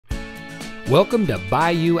Welcome to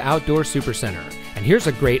Bayou Outdoor Supercenter, and here's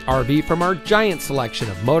a great RV from our giant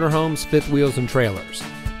selection of motorhomes, fifth wheels, and trailers.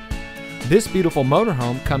 This beautiful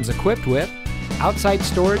motorhome comes equipped with outside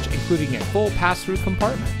storage including a full pass-through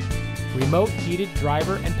compartment, remote heated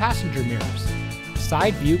driver and passenger mirrors,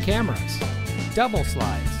 side view cameras, double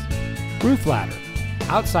slides, roof ladder,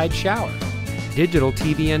 outside shower, digital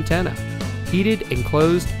TV antenna, heated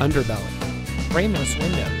enclosed underbelly, frameless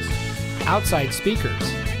windows, outside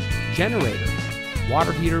speakers, generator,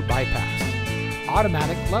 water heater bypass,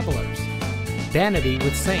 automatic levelers, vanity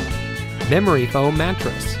with sink, memory foam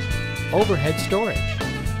mattress, overhead storage,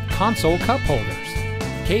 console cup holders,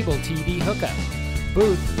 cable TV hookup,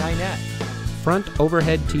 booth dinette, front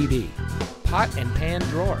overhead TV, pot and pan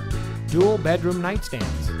drawer, dual bedroom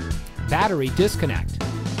nightstands, battery disconnect,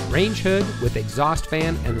 range hood with exhaust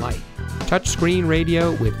fan and light, touchscreen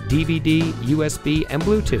radio with DVD, USB, and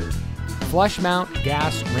Bluetooth, flush mount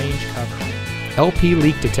gas range cover, LP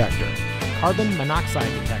leak detector, carbon monoxide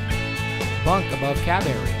detector, bunk above cab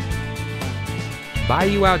area.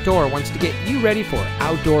 Bayou Outdoor wants to get you ready for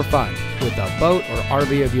outdoor fun with the boat or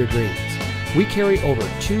RV of your dreams. We carry over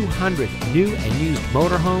 200 new and used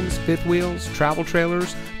motorhomes, fifth wheels, travel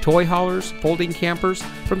trailers, toy haulers, folding campers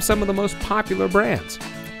from some of the most popular brands.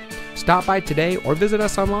 Stop by today or visit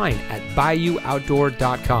us online at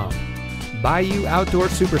BayouOutdoor.com. Bayou Outdoor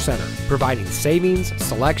Supercenter, providing savings,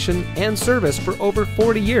 selection, and service for over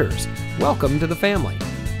 40 years. Welcome to the family.